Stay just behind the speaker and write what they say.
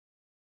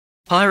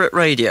Pirate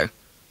radio.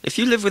 If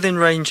you live within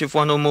range of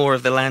one or more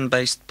of the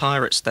land-based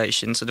pirate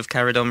stations that have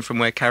carried on from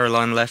where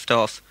Caroline left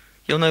off,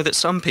 you'll know that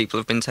some people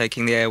have been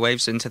taking the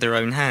airwaves into their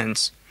own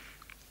hands.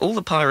 All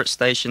the pirate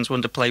stations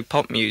want to play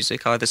pop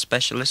music, either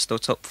specialist or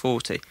top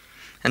 40,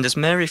 and as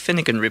Mary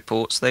Finnegan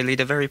reports, they lead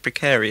a very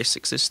precarious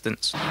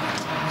existence.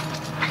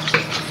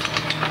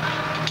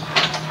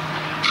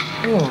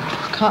 Oh,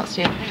 can't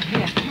see it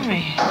here, can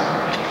we?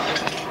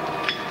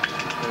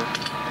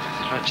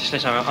 Right, just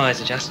let our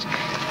eyes adjust.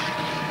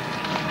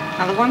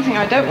 Now, the one thing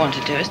I don't want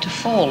to do is to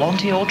fall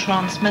onto your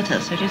transmitter,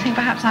 so do you think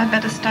perhaps I'd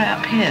better stay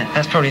up here?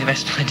 That's probably the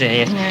best idea,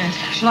 yes. Yes.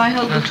 Shall I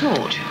hold the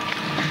torch?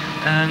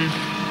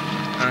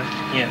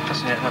 Yeah,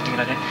 possibly that might be a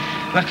good idea.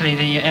 Luckily,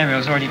 the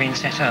aerial's already been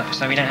set up,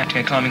 so we don't have to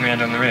go climbing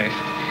around on the roof.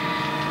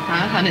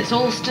 And it's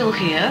all still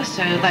here,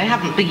 so they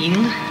haven't been.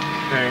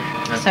 No.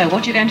 So,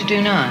 what are you going to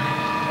do now?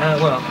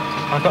 Well,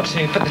 I've got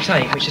to put the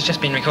tape, which has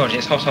just been recorded,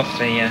 it's hot off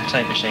the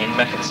tape machine,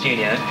 back at the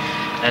studio,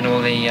 and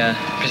all the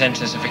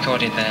presenters have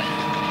recorded their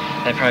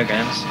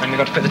programmes, and we've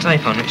got to put the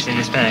tape on, which is in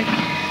this bag.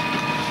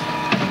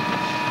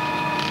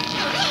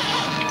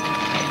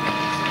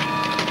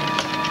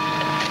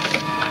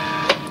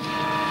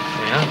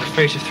 There we are, the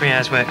fruit of 3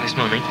 hours' work this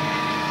morning.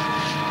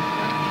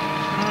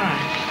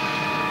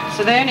 Alright.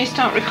 So they only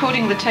start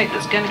recording the tape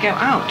that's going to go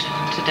out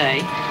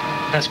today?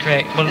 That's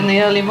correct. Well, in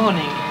the early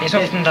morning? It's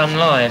often done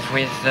live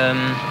with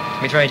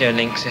radio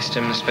link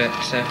systems, but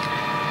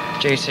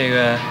due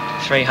to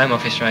 3 Home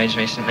Office raids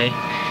recently,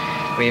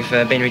 we've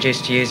been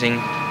reduced to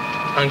using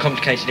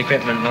uncomplicated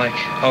equipment like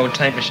old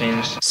tape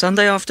machines.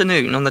 Sunday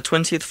afternoon on the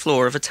 20th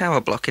floor of a tower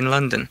block in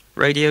London,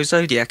 Radio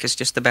Zodiac is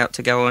just about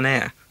to go on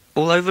air.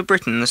 All over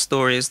Britain the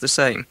story is the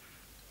same.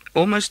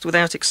 Almost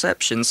without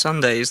exception,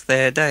 Sunday is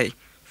their day,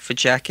 for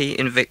Jackie,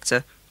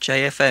 Invicta,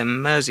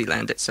 JFM,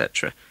 Merseyland,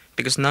 etc.,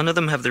 because none of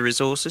them have the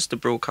resources to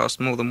broadcast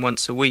more than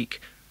once a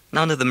week.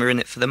 None of them are in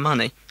it for the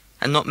money,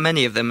 and not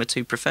many of them are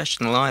too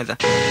professional either.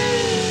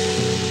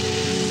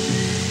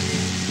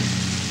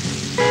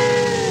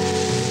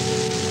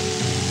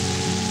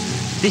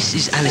 This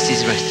is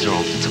Alice's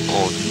Restaurant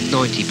on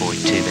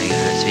 90.2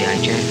 MHz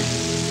VHF,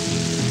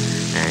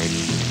 and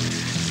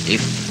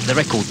if the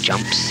record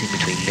jumps in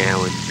between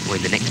now and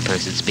when the next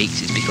person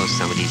speaks, it's because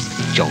somebody's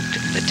jogged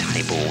the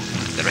table,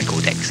 the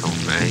record deck's on.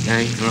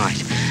 Okay,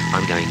 right,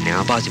 I'm going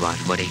now. Bye-bye,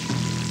 everybody.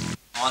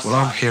 Well,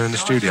 I'm here in the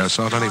studio,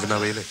 so I don't even know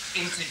where you live.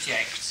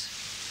 Interject.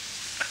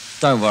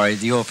 Don't worry,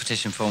 your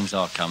petition forms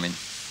are coming.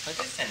 They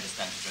did send us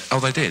that address. Oh,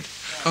 they did?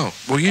 Oh,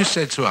 well, you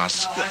said to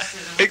us...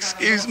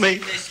 Excuse me.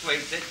 This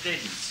week that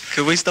didn't.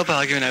 Could we stop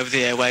arguing over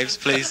the airwaves,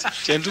 please,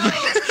 gentlemen?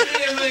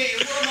 Dear me,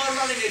 what am I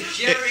running, a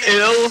Jerry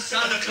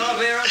Sun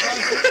Club here or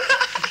something?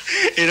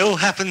 It all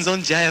happens on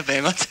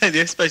JFM, I tell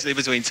you, especially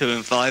between 2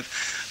 and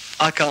 5.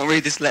 I can't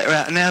read this letter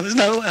out now, there's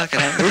no way I can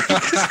handle it.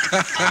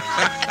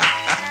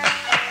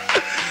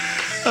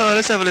 Oh,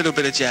 let's have a little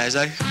bit of jazz,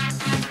 eh?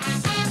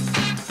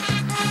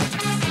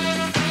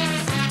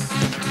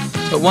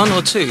 But one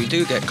or two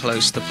do get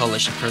close to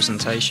polished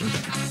presentation.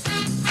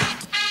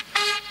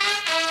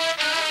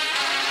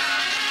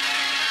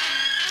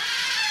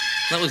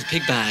 That was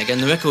Pig Bag, and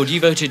the record you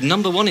voted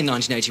number 1 in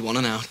 1981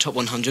 on our Top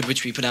 100,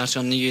 which we put out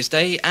on New Year's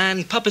Day,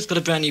 and Puppet's got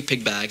a brand new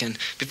Pig Bag, and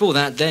before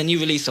that, their new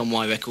release on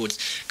Y Records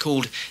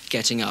called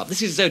Getting Up.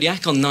 This is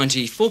Zodiac on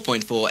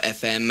 94.4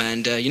 FM,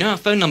 and you know our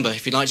phone number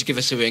if you'd like to give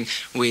us a ring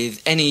with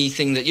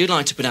anything that you'd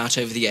like to put out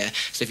over the air.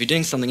 So if you're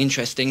doing something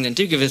interesting, then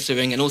do give us a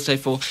ring, and also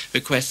for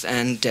requests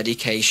and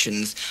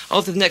dedications.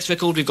 After the next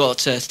record, we've got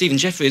Stephen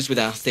Jeffries with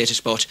our theatre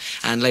spot,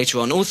 and later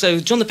on also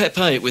John the Pet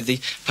Poet with the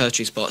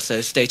poetry spot,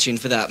 so stay tuned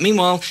for that.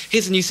 Meanwhile,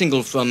 here's a new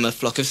single from A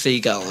Flock of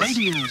Seagulls.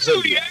 Radio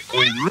Zodiac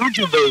with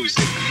Roger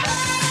Vosin.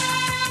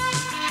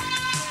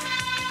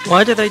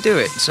 Why do they do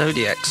it,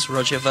 Zodiac's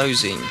Roger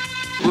Vosin?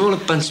 We're all a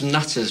bunch of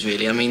nutters,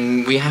 really. I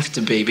mean, we have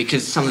to be,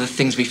 because some of the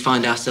things we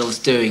find ourselves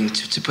doing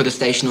to put a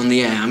station on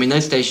the air. I mean,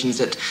 those stations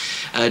that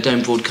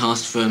don't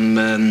broadcast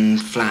from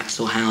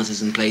flats or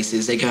houses and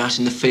places, they go out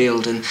in the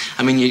field, and,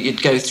 I mean,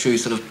 you'd go through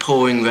sort of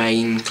pouring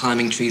rain,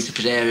 climbing trees to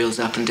put aerials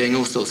up and doing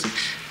all sorts of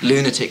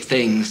lunatic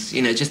things,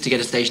 you know, just to get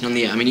a station on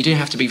the air. I mean, you do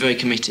have to be very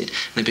committed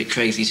and a bit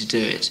crazy to do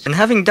it. And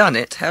having done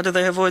it, how do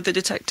they avoid the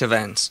detector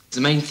vans? The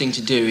main thing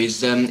to do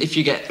is, if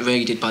you get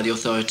raided by the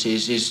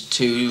authorities, is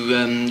to,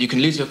 you can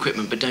lose your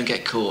equipment but don't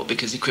get caught,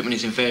 because equipment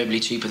is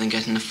invariably cheaper than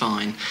getting a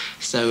fine.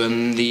 So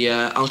the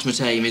ultimate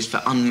aim is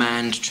for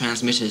unmanned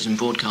transmitters and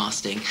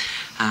broadcasting,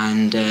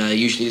 and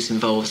usually this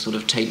involves sort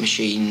of tape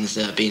machines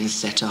being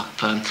set up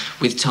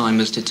with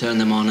timers to turn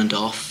them on and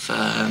off,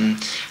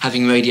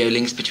 having radio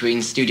links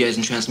between studios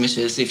and transmitters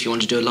if you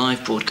want to do a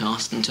live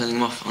broadcast, and turning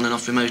them off on and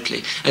off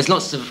remotely. There's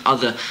lots of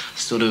other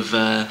sort of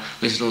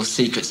little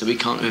secrets that we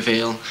can't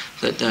reveal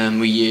that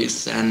we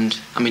use, and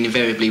I mean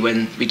invariably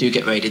when we do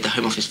get raided, the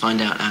Home Office find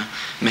out our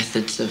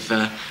methods of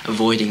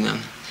avoiding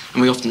them.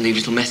 And we often leave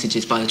little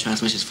messages by the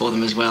transmitters for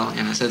them as well,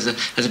 you know, so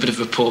there's a bit of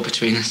rapport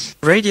between us.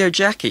 Radio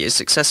Jackie is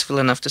successful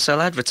enough to sell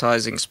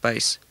advertising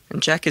space.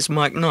 And Jackie's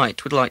Mike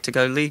Knight would like to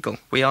go legal.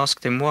 We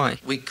asked him why.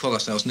 We call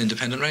ourselves an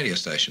independent radio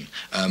station.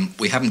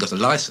 We haven't got a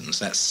licence,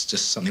 that's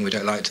just something we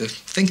don't like to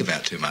think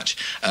about too much.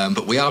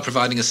 But we are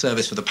providing a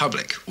service for the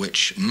public,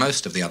 which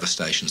most of the other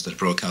stations that are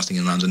broadcasting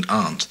in London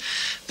aren't.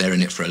 They're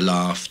in it for a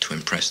laugh, to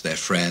impress their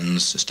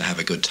friends, just to have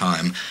a good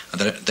time. And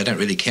they don't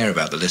really care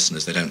about the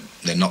listeners.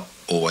 They're not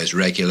always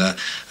regular.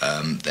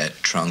 Their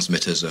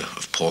transmitters are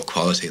of poor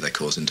quality. They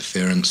cause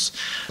interference.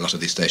 A lot of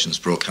these stations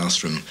broadcast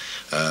from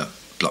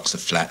blocks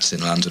of flats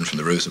in London, from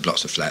the roofs of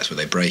blocks of flats where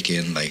they break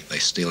in, they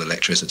steal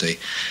electricity,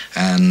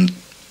 and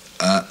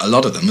a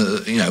lot of them,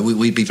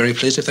 we'd be very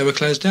pleased if they were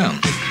closed down.